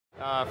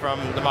From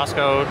the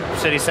Moscow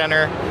city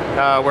center,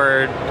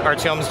 where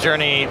Artyom's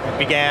journey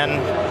began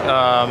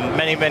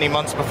many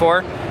months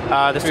before.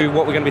 This is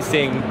what we're going to be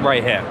seeing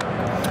right here.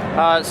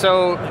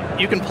 So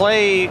you can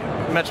play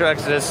Metro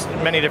Exodus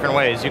many different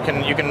ways. You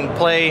can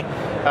play,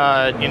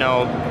 you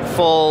know,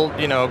 full,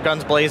 you know,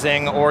 guns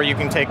blazing, or you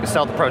can take a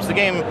stealth approach. The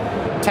game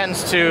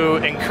tends to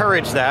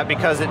encourage that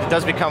because it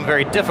does become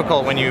very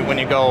difficult when you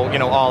go, you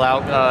know, all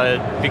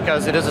out,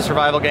 because it is a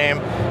survival game.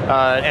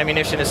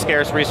 Ammunition is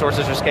scarce,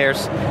 resources are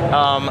scarce,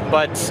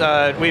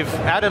 but we've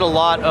added a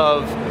lot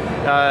of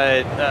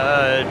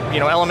you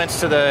know, elements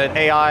to the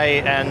AI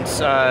and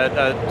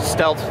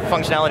stealth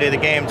functionality of the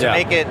game to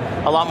make it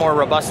a lot more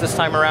robust this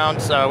time around.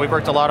 We've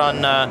worked a lot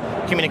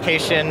on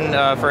communication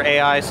for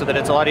AI so that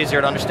it's a lot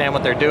easier to understand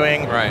what they're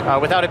doing,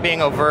 without it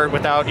being overt,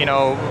 without, you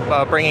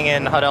know, bringing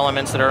in HUD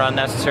elements that are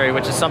unnecessary,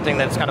 which is something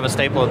that's kind of a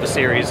staple of the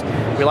series.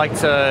 We like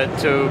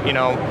to you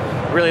know,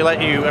 really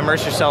let you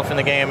immerse yourself in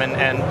the game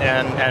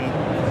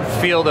and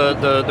feel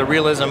the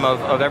realism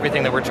of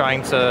everything that we're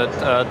trying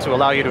to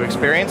allow you to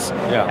experience.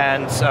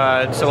 And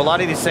so a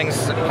lot of these things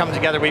come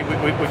together.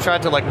 We've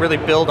tried to like really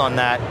build on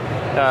that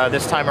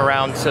this time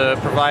around to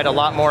provide a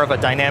lot more of a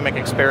dynamic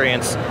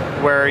experience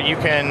where you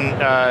can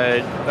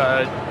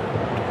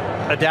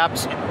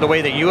adapt the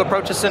way that you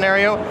approach a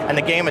scenario, and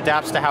the game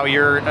adapts to how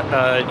you're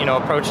you know,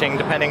 approaching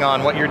depending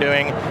on what you're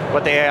doing,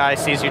 what the AI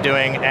sees you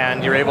doing,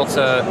 and you're able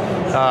to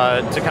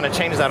kind of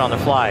change that on the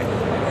fly.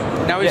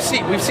 Now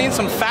we've seen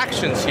some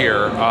factions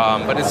here,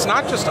 but it's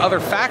not just other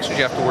factions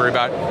you have to worry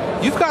about.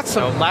 You've got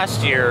some... So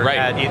last year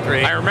at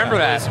E3... I remember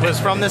that. Was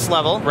from this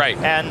level.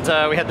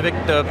 And we had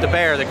the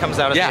bear that comes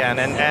out at the end,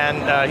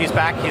 and he's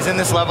back, he's in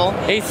this level.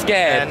 He's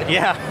scared and,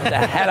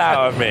 the hell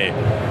out of me.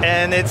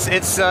 And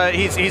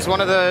he's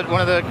one of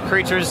the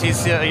creatures,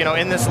 he's you know,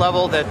 in this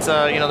level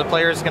that you know, the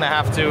player is going to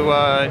have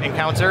to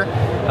encounter.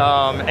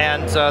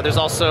 And there's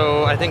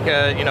also, I think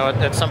you know,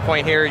 at some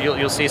point here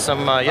you'll see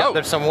some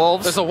there's some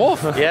wolves. There's a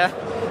wolf.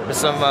 There's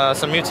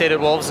some mutated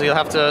wolves that you'll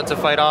have to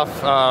fight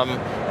off.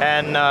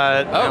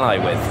 Ally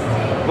with.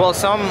 Well,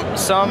 some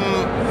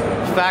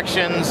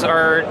factions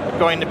are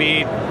going to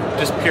be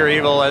just pure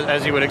evil,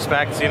 as you would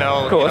expect. You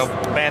know,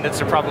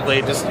 bandits are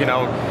probably just, you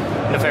know,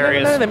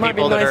 nefarious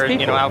people that are,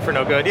 you know, out for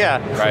no good.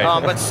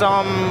 But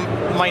some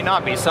might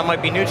not be. Some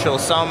might be neutral.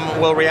 Some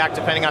will react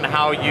depending on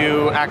how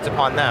you act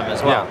upon them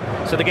as well.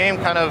 So the game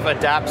kind of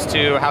adapts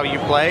to how you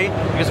play,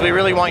 because we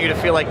really want you to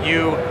feel like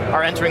you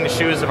are entering the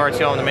shoes of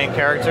Artyom, the main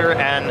character,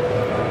 and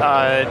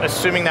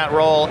assuming that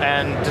role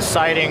and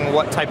deciding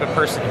what type of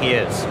person he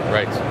is.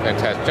 Right,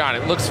 fantastic. John,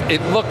 it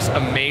looks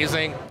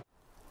amazing.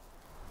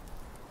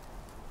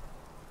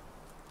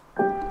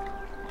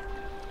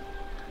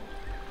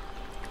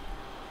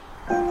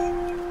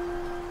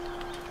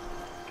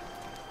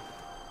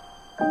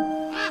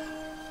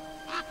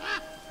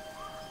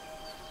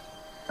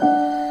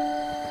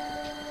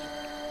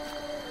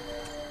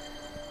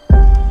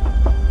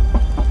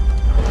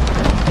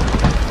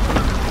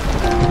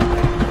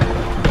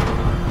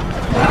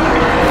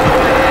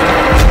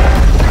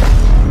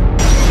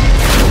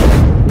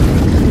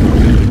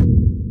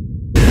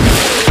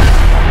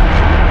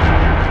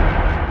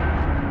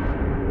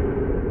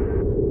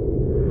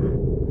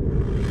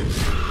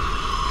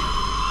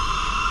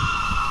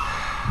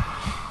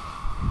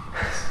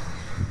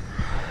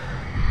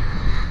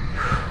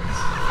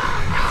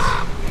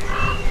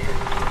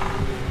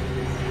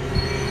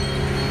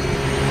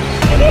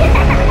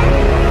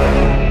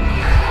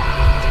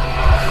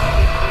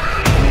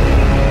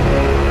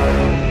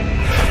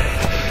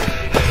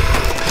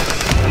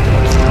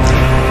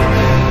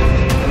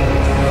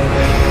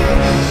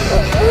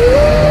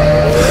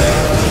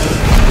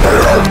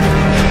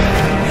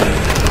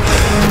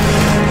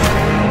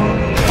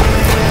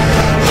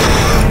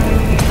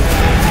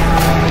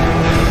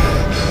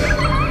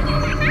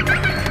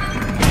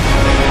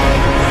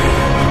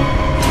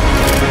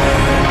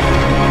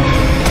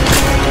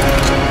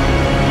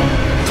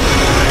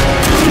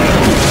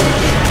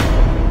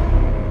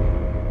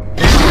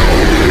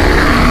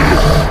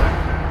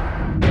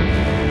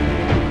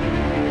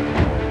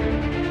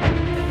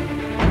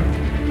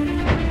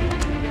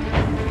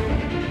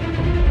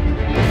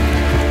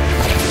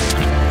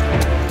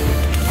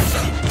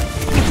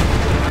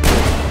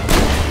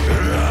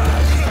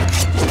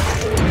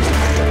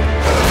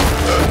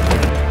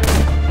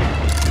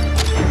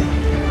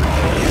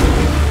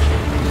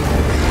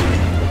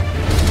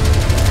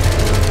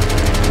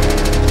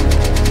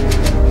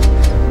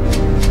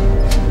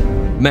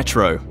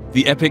 Metro,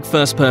 the epic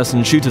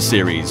first-person shooter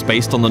series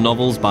based on the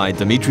novels by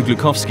Dmitry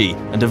Glukovsky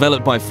and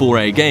developed by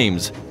 4A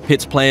Games,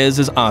 pits players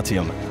as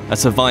Artyom, a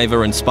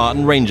survivor and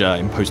Spartan ranger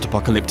in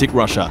post-apocalyptic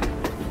Russia.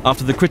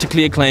 After the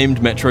critically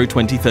acclaimed Metro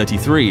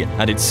 2033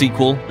 and its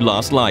sequel,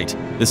 Last Light,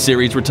 the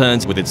series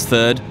returns with its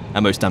third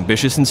and most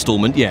ambitious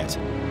installment yet,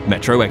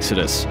 Metro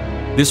Exodus.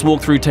 This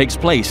walkthrough takes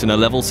place in a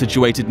level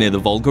situated near the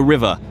Volga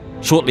River.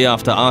 Shortly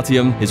after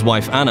Artyom, his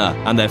wife Anna,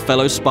 and their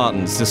fellow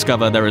Spartans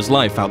discover there is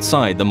life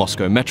outside the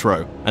Moscow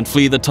metro and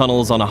flee the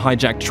tunnels on a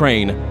hijacked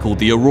train called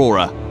the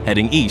Aurora,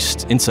 heading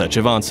east in search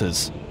of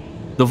answers.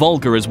 The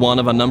Volga is one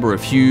of a number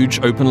of huge,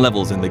 open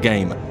levels in the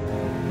game.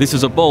 This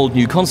is a bold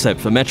new concept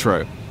for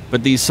Metro,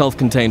 but these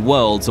self-contained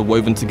worlds are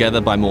woven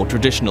together by more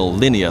traditional,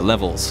 linear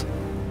levels.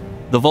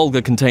 The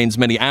Volga contains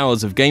many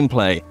hours of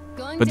gameplay,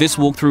 but this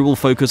walkthrough will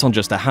focus on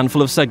just a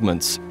handful of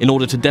segments in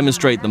order to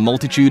demonstrate the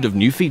multitude of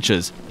new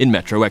features in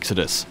Metro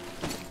Exodus.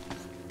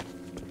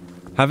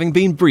 Having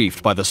been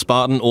briefed by the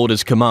Spartan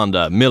Orders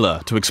commander,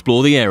 Miller, to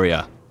explore the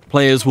area,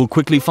 players will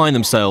quickly find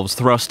themselves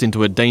thrust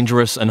into a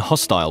dangerous and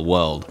hostile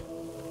world.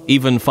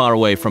 Even far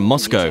away from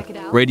Moscow,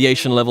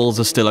 radiation levels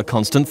are still a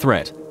constant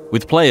threat,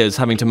 with players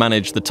having to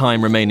manage the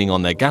time remaining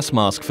on their gas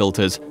mask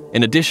filters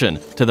in addition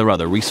to their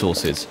other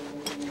resources.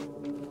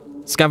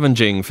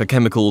 Scavenging for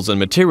chemicals and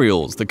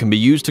materials that can be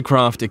used to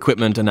craft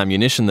equipment and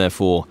ammunition,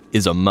 therefore,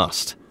 is a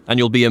must, and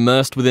you'll be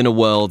immersed within a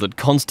world that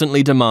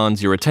constantly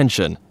demands your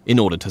attention in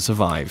order to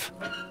survive.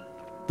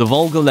 The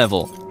Volga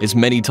level is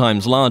many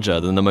times larger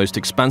than the most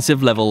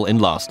expansive level in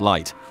Last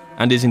Light,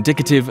 and is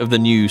indicative of the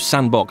new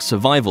sandbox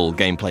survival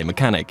gameplay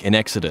mechanic in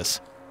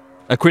Exodus.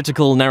 A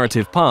critical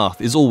narrative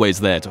path is always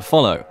there to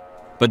follow,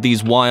 but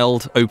these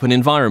wild, open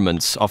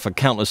environments offer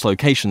countless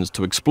locations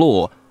to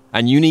explore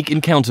and unique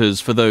encounters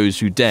for those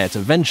who dare to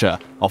venture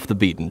off the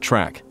beaten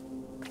track.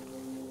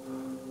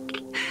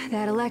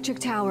 That electric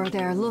tower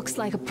there looks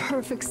like a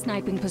perfect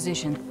sniping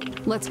position.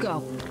 Let's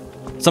go.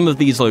 Some of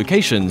these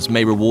locations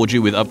may reward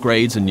you with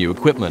upgrades and new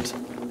equipment,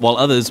 while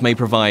others may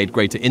provide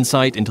greater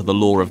insight into the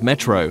lore of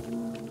Metro.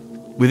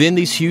 Within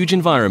these huge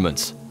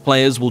environments,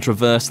 players will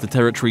traverse the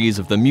territories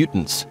of the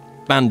mutants,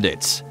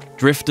 bandits,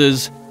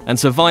 drifters, and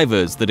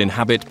survivors that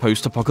inhabit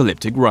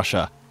post-apocalyptic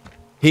Russia.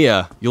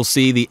 Here, you'll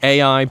see the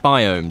AI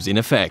biomes in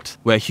effect,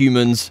 where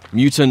humans,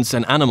 mutants,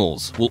 and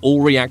animals will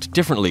all react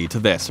differently to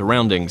their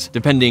surroundings,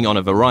 depending on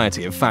a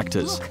variety of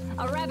factors. Look,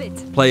 a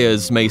rabbit.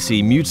 Players may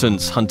see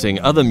mutants hunting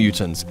other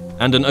mutants,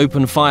 and an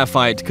open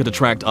firefight could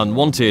attract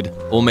unwanted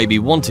or maybe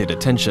wanted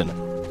attention.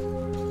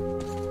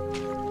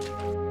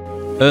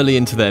 Early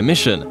into their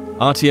mission,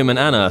 Artyom and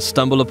Anna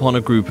stumble upon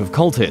a group of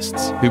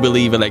cultists who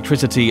believe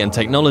electricity and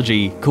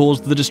technology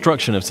caused the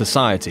destruction of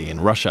society in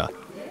Russia.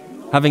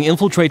 Having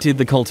infiltrated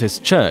the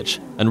cultist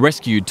church and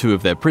rescued 2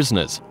 of their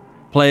prisoners,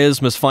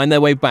 players must find their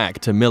way back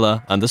to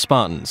Miller and the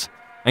Spartans,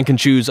 and can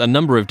choose a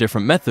number of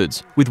different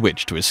methods with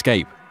which to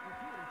escape.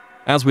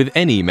 As with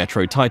any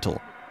Metro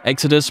title,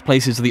 Exodus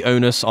places the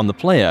onus on the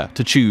player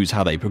to choose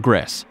how they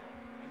progress.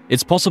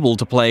 It's possible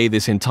to play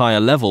this entire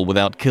level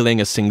without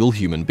killing a single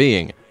human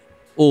being,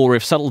 or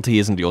if subtlety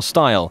isn't your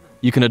style,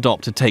 you can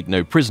adopt a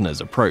take-no-prisoners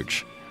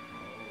approach.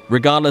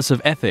 Regardless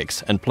of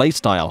ethics and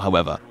playstyle,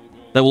 however,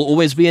 there will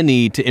always be a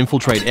need to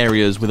infiltrate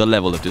areas with a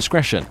level of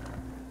discretion.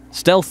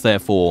 Stealth,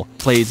 therefore,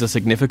 plays a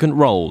significant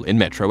role in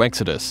Metro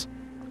Exodus.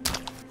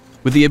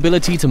 With the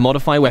ability to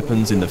modify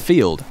weapons in the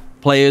field,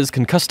 players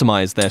can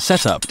customize their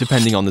setup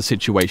depending on the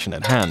situation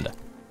at hand.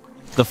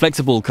 The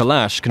flexible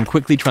Kalash can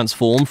quickly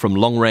transform from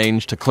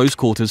long-range to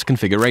close-quarters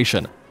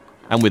configuration,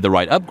 and with the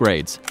right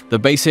upgrades, the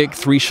basic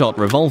 3-shot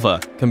revolver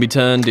can be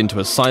turned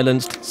into a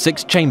silenced,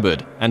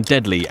 6-chambered, and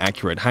deadly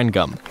accurate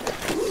handgun.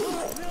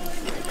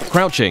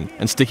 Crouching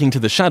and sticking to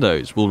the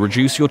shadows will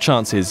reduce your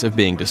chances of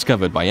being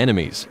discovered by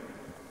enemies.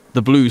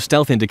 The blue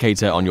stealth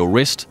indicator on your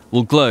wrist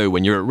will glow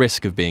when you're at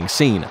risk of being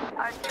seen.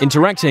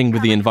 Interacting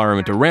with the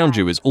environment around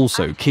you is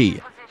also key.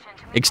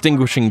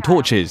 Extinguishing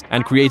torches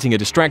and creating a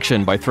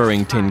distraction by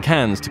throwing tin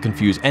cans to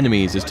confuse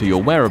enemies as to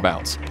your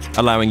whereabouts,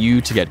 allowing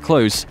you to get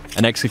close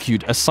and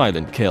execute a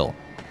silent kill.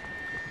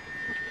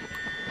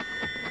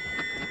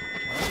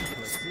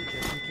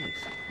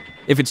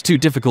 If it's too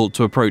difficult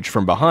to approach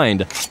from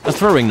behind, a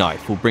throwing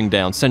knife will bring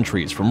down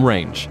sentries from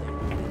range.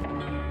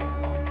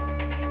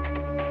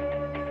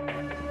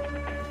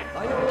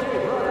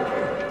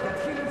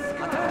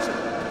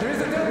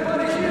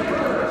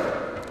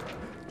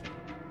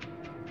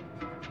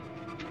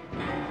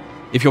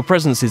 If your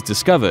presence is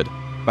discovered,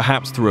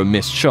 perhaps through a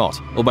missed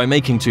shot or by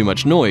making too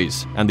much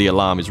noise and the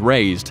alarm is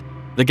raised,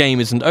 the game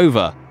isn't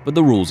over, but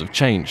the rules have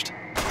changed.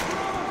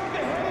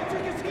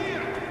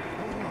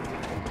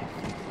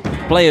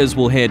 Players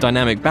will hear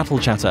dynamic battle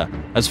chatter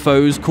as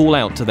foes call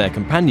out to their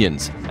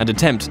companions and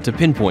attempt to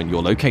pinpoint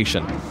your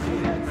location.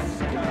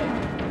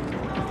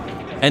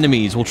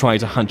 Enemies will try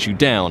to hunt you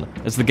down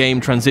as the game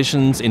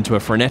transitions into a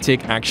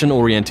frenetic,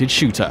 action-oriented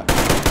shooter.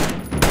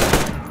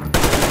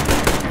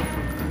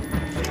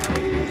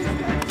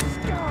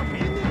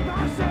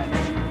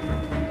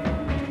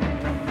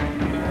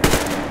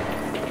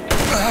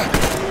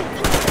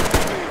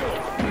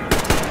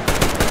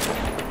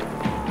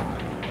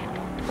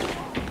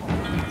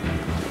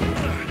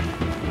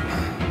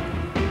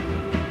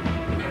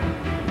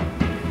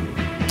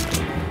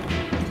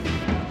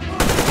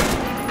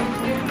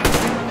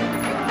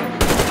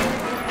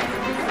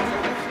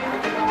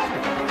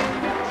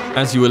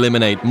 As you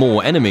eliminate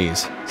more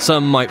enemies,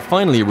 some might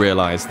finally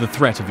realize the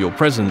threat of your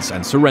presence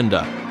and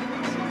surrender,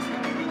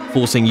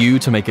 forcing you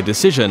to make a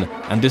decision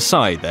and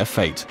decide their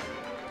fate.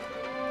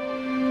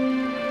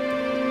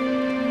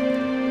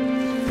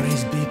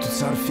 Praise be to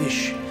Tsar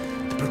Fish,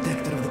 the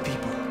protector of the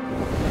people.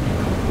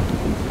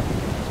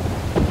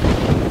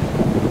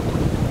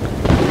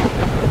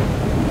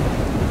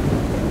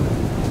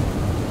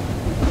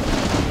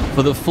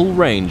 For the full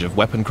range of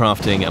weapon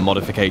crafting and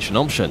modification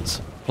options,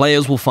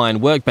 players will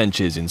find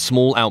workbenches in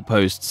small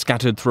outposts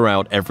scattered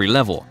throughout every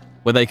level,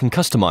 where they can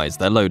customize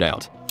their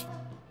loadout.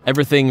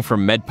 Everything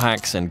from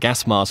medpacks and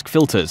gas mask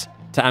filters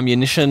to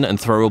ammunition and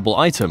throwable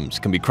items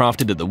can be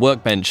crafted at the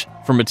workbench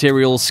from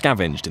materials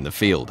scavenged in the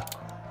field.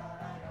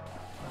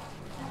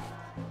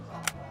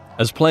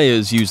 As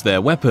players use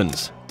their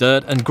weapons,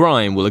 dirt and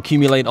grime will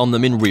accumulate on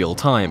them in real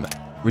time,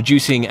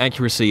 reducing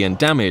accuracy and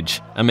damage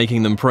and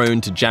making them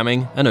prone to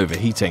jamming and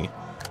overheating.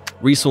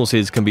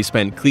 Resources can be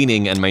spent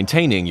cleaning and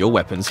maintaining your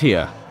weapons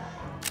here.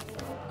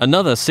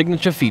 Another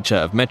signature feature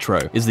of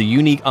Metro is the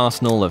unique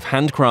arsenal of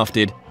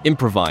handcrafted,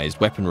 improvised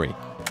weaponry.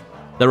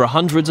 There are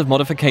hundreds of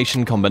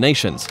modification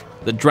combinations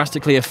that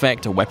drastically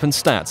affect a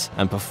weapon's stats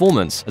and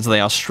performance as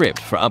they are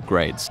stripped for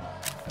upgrades.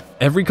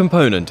 Every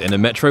component in a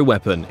Metro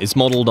weapon is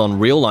modeled on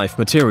real-life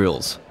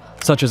materials,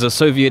 such as a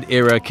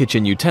Soviet-era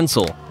kitchen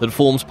utensil that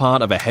forms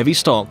part of a heavy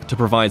stock to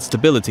provide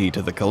stability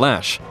to the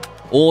Kalash,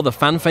 or the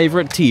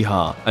fan-favorite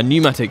THAR, a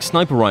pneumatic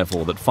sniper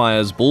rifle that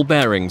fires ball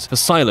bearings for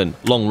silent,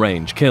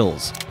 long-range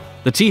kills.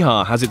 The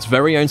THAR has its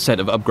very own set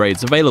of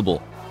upgrades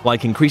available,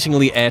 like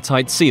increasingly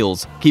airtight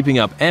seals keeping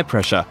up air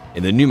pressure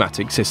in the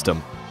pneumatic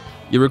system.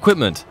 Your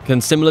equipment can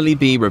similarly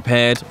be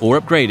repaired or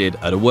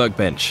upgraded at a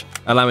workbench,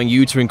 allowing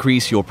you to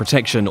increase your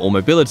protection or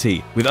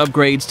mobility with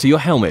upgrades to your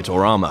helmet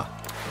or armor,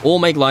 or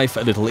make life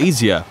a little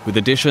easier with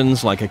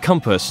additions like a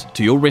compass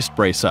to your wrist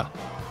bracer.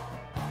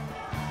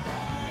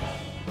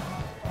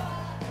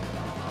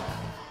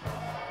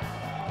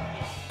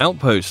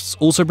 Outposts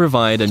also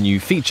provide a new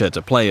feature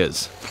to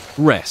players: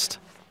 rest.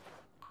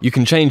 You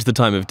can change the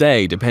time of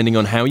day depending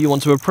on how you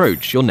want to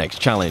approach your next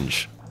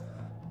challenge.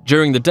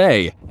 During the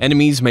day,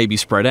 enemies may be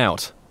spread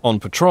out, on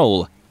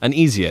patrol, and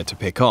easier to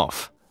pick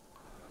off.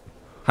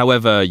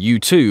 However, you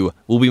too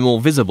will be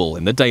more visible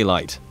in the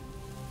daylight.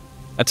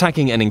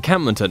 Attacking an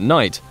encampment at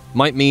night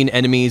might mean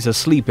enemies are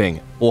sleeping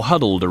or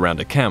huddled around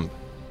a camp.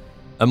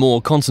 A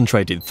more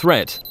concentrated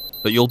threat,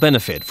 but you'll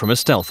benefit from a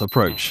stealth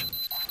approach.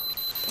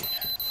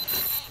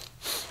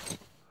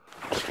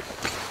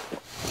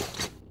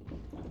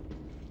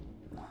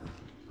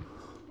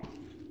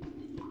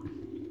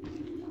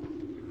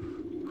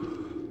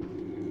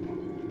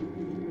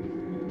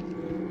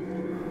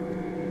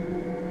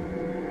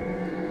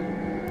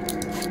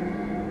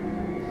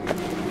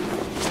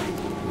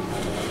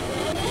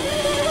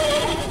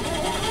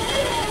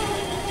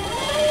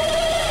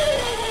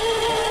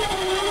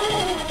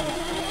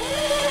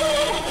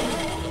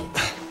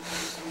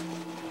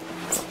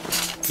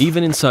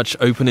 Even in such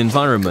open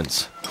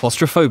environments,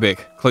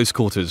 claustrophobic,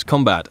 close-quarters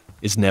combat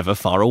is never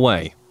far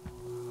away.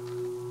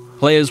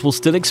 Players will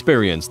still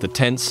experience the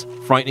tense,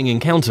 frightening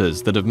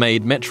encounters that have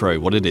made Metro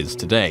what it is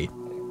today.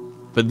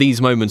 But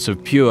these moments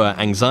of pure,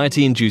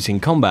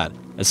 anxiety-inducing combat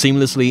are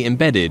seamlessly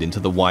embedded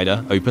into the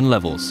wider, open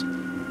levels.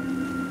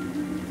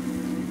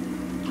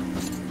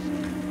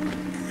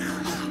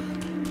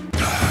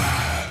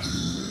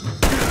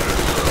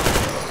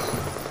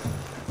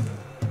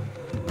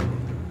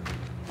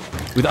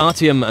 With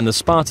Artyom and the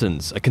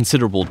Spartans a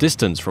considerable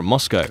distance from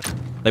Moscow,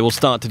 they will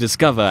start to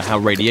discover how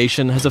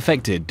radiation has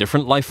affected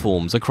different life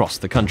forms across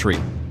the country.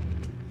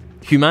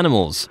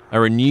 Humanimals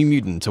are a new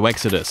mutant to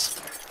Exodus,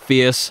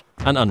 fierce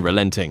and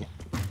unrelenting.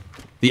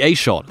 The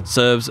A-Shot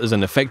serves as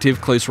an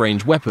effective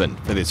close-range weapon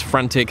for this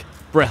frantic,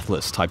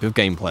 breathless type of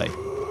gameplay,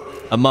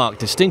 a marked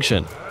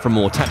distinction from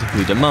more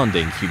tactically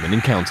demanding human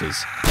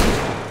encounters.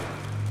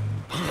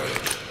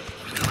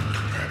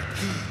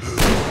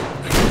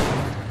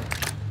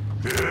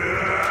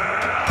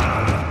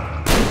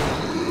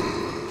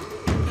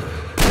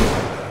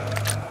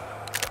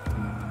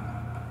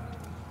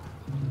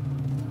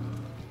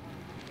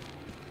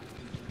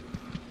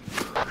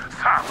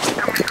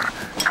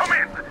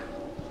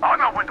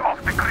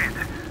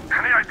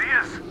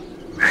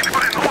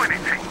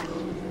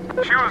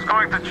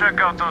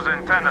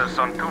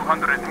 Some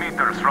 200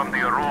 meters from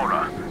the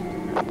Aurora.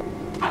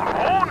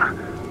 Alone?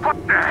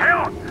 What the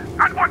hell?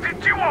 And what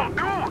did you all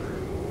do?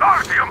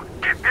 Artyom,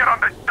 get there on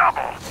the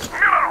double.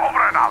 Miller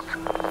over and out.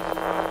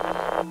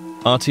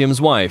 Artyom's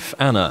wife,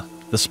 Anna,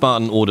 the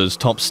Spartan Order's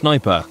top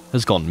sniper,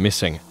 has gone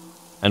missing,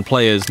 and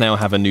players now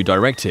have a new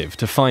directive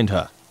to find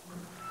her.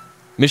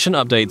 Mission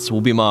updates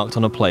will be marked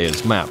on a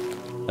player's map,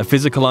 a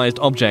physicalized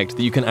object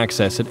that you can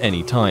access at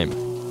any time.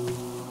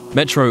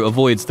 Metro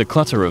avoids the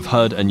clutter of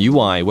HUD and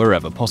UI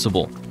wherever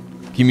possible,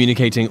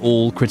 communicating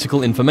all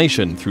critical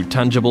information through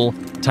tangible,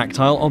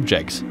 tactile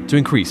objects to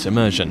increase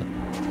immersion.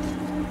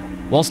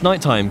 Whilst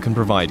nighttime can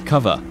provide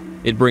cover,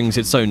 it brings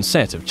its own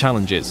set of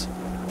challenges.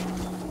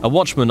 A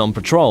watchman on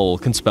patrol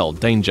can spell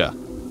danger,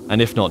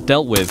 and if not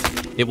dealt with,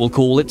 it will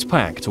call its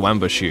pack to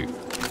ambush you.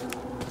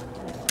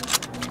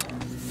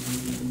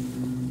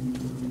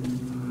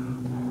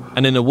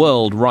 And in a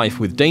world rife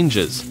with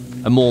dangers,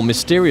 a more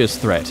mysterious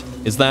threat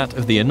is that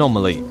of the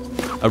anomaly,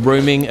 a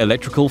roaming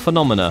electrical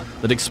phenomena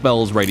that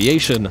expels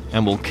radiation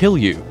and will kill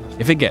you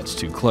if it gets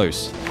too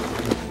close.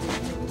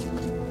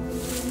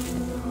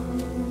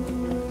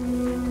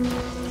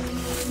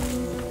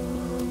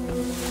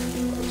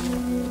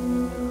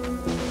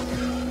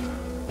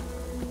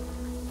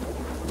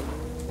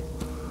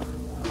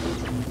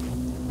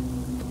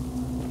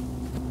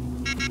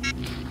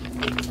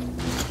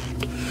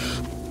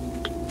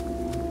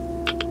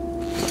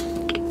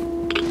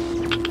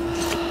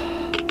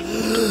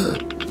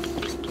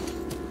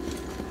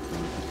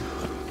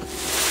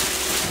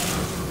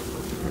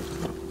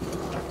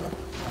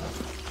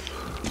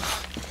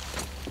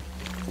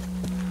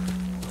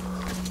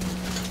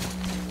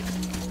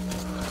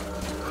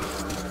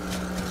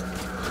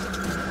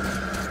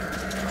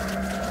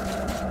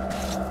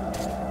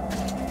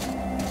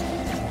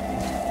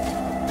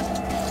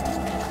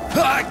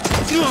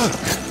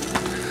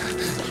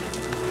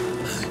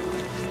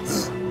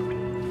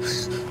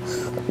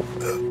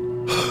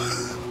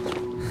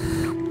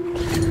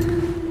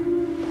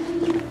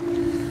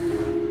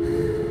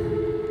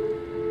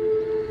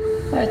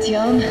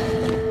 Artyom,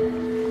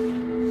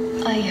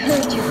 I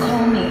heard you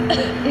call me.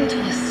 It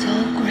was so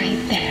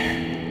great there.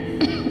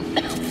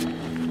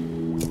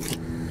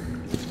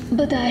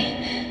 But I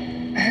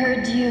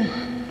heard you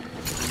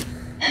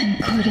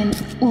and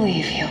couldn't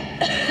leave you.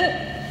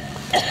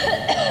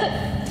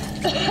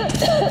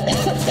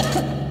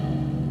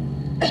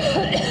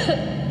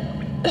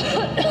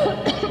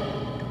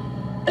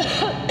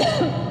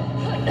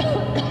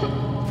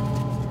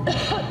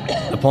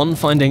 Upon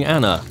finding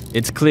Anna,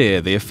 it's clear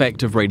the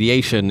effect of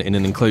radiation in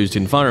an enclosed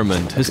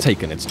environment has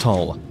taken its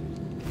toll.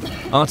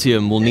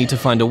 Artyom will need to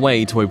find a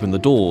way to open the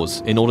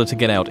doors in order to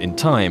get out in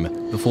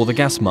time before the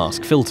gas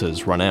mask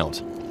filters run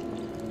out.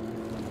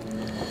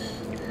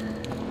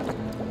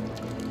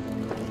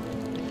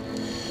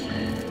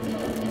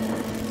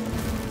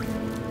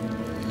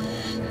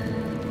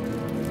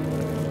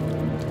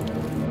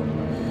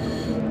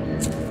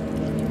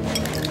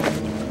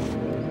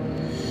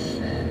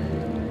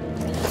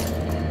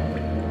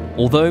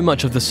 Although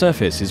much of the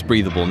surface is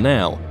breathable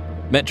now,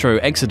 Metro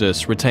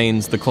Exodus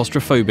retains the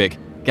claustrophobic,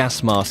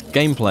 gas mask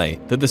gameplay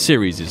that the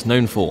series is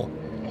known for,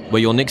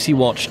 where your Nixie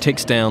watch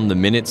ticks down the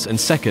minutes and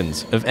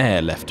seconds of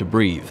air left to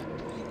breathe.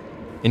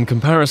 In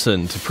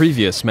comparison to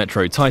previous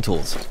Metro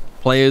titles,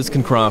 players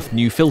can craft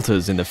new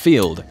filters in the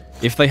field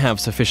if they have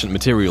sufficient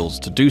materials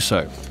to do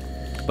so,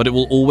 but it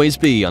will always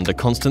be under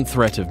constant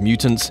threat of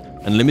mutants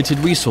and limited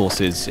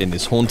resources in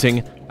this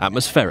haunting,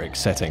 atmospheric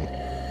setting.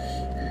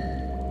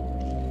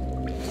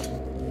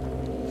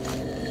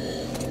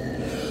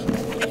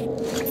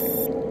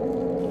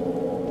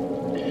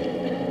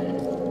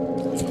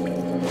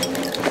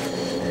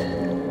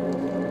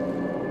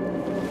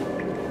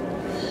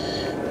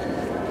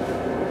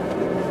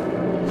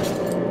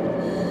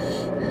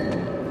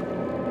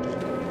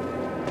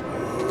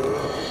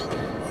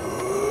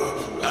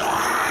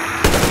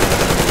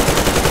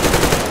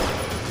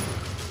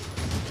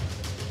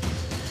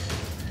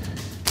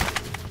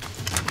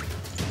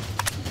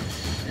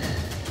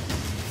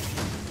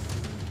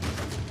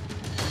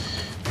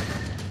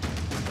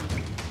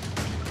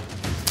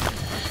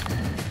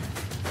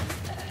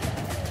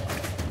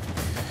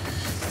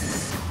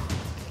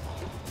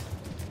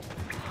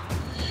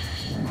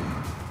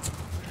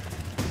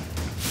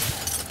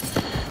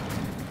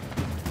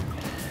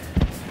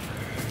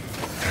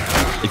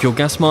 If your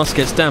gas mask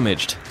gets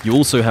damaged, you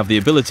also have the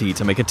ability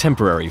to make a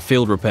temporary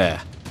field repair,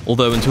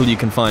 although until you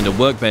can find a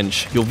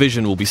workbench, your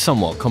vision will be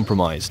somewhat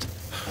compromised.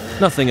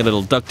 Nothing a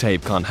little duct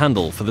tape can't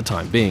handle for the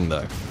time being,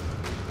 though.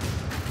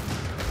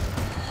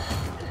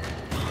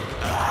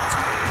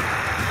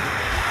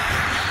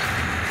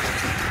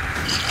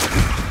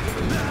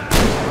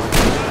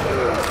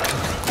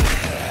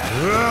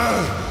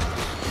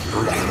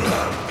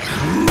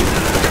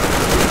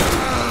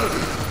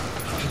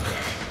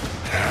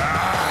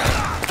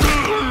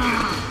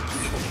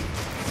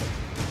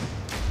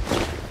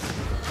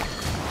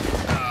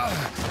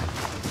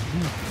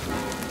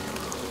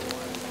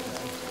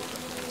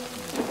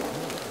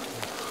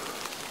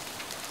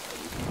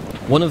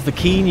 One of the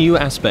key new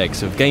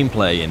aspects of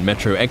gameplay in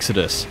Metro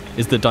Exodus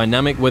is the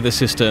dynamic weather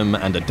system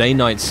and a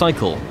day-night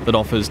cycle that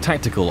offers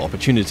tactical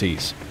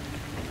opportunities.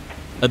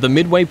 At the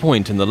midway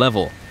point in the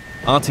level,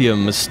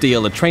 Artyom must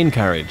steal a train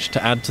carriage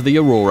to add to the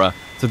Aurora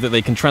so that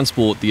they can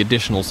transport the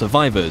additional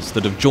survivors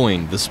that have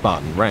joined the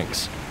Spartan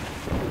ranks.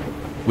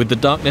 With the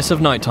darkness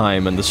of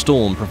nighttime and the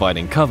storm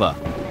providing cover,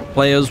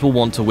 players will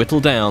want to whittle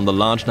down the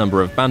large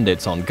number of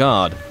bandits on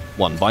guard,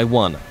 one by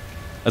one,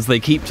 as they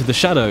keep to the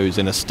shadows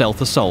in a stealth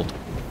assault.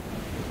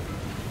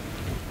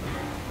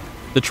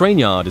 The train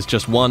yard is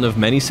just one of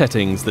many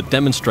settings that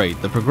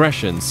demonstrate the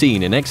progression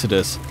seen in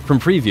Exodus from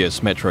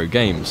previous Metro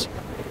games.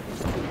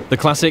 The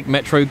classic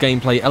Metro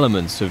gameplay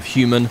elements of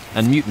human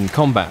and mutant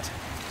combat,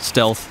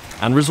 stealth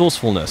and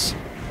resourcefulness,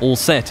 all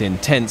set in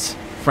tense,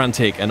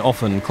 frantic and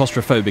often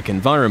claustrophobic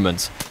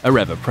environments, are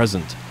ever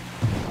present.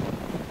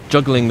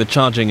 Juggling the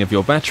charging of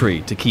your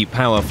battery to keep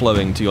power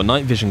flowing to your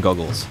night vision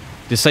goggles,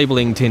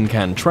 disabling tin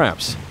can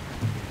traps,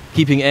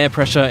 keeping air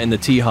pressure in the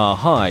T-HAR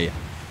high,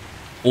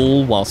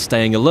 all while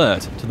staying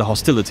alert to the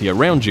hostility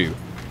around you,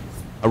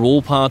 are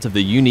all part of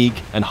the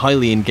unique and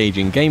highly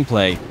engaging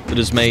gameplay that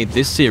has made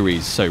this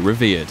series so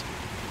revered.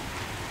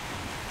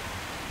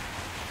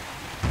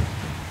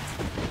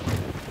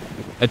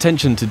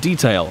 Attention to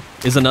detail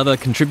is another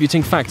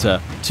contributing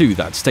factor to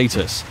that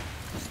status.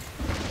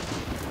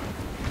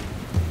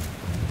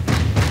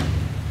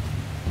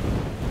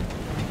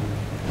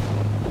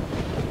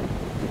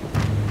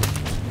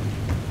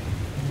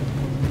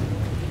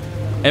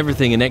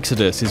 Everything in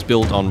Exodus is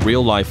built on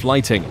real-life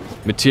lighting,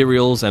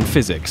 materials and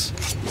physics.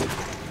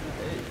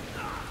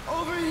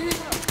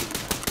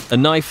 A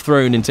knife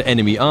thrown into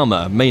enemy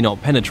armor may not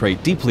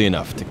penetrate deeply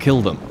enough to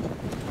kill them.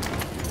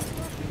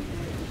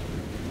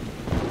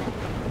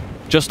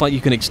 Just like you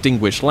can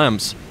extinguish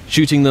lamps,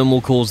 Shooting them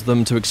will cause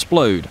them to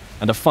explode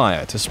and a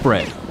fire to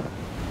spread.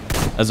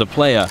 As a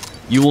player,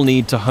 you will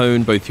need to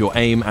hone both your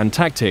aim and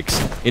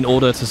tactics in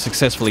order to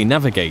successfully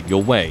navigate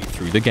your way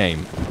through the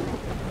game.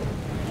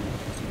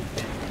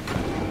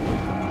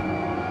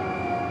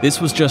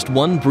 This was just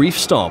one brief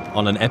stop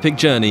on an epic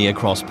journey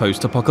across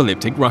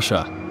post-apocalyptic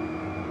Russia.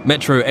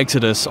 Metro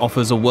Exodus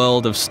offers a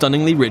world of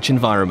stunningly rich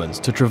environments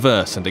to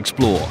traverse and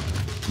explore,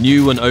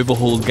 new and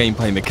overhauled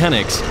gameplay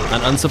mechanics,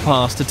 and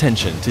unsurpassed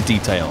attention to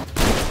detail.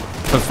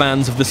 For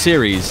fans of the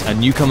series and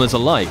newcomers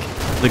alike,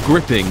 the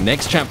gripping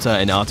next chapter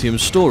in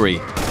Artyom's story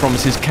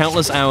promises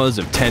countless hours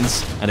of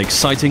tense and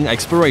exciting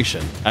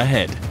exploration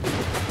ahead.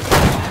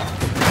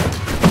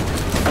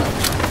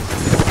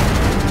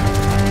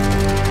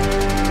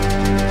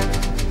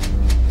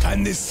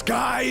 And the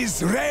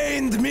skies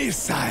rained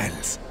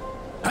missiles,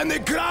 and the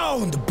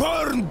ground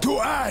burned to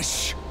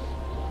ash,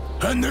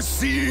 and the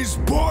seas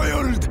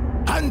boiled,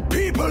 and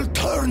people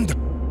turned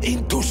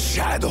into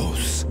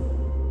shadows.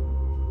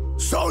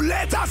 So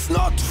let us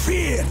not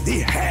fear the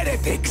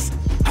heretics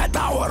at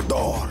our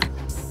door.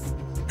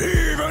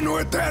 Even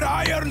with their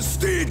iron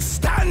steeds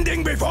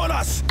standing before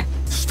us,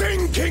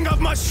 stinking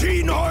of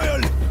machine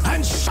oil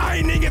and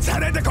shining its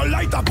heretical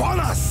light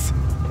upon us.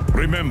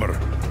 Remember,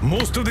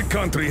 most of the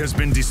country has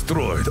been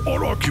destroyed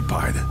or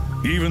occupied.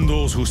 Even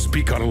those who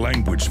speak our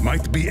language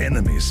might be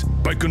enemies,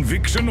 by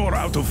conviction or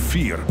out of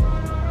fear.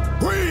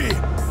 We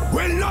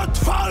will not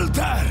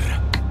falter.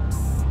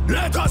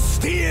 Let us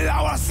steel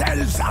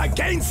ourselves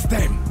against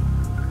them.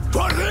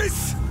 For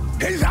this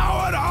is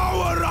our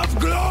hour of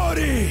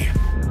glory.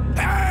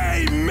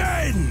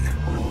 Amen.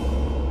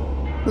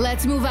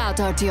 Let's move out,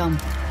 Artyom.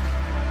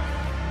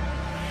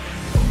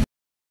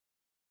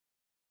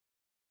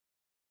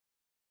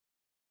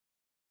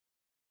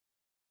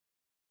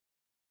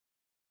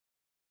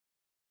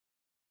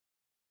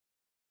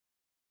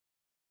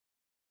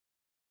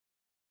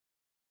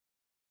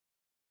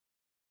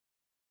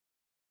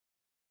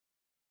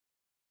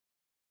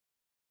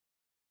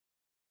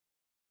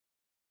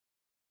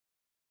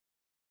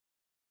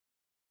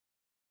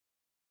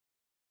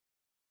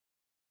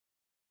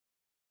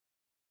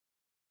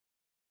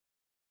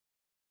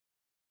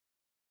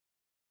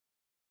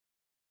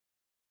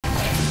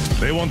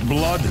 They want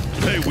blood,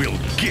 they will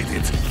get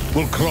it.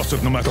 We'll cross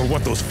it no matter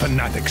what those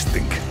fanatics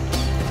think.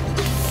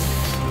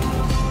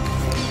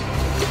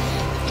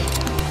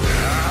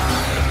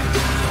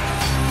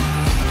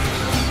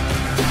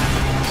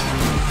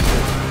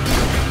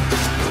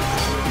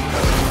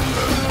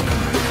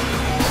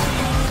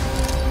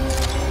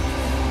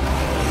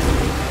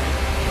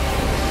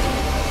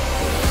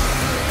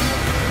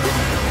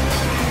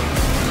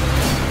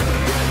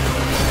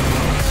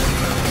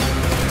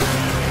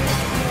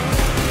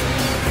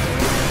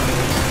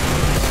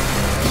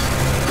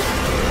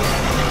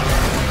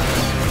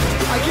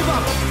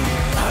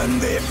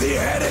 And if the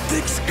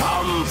heretics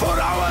come for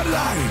our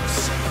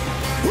lives,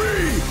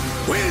 we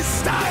will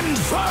stand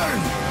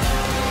firm.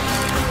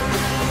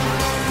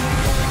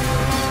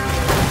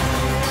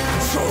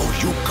 So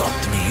you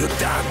got me, you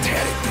damned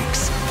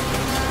heretics.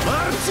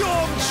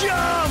 Artyom,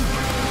 jump!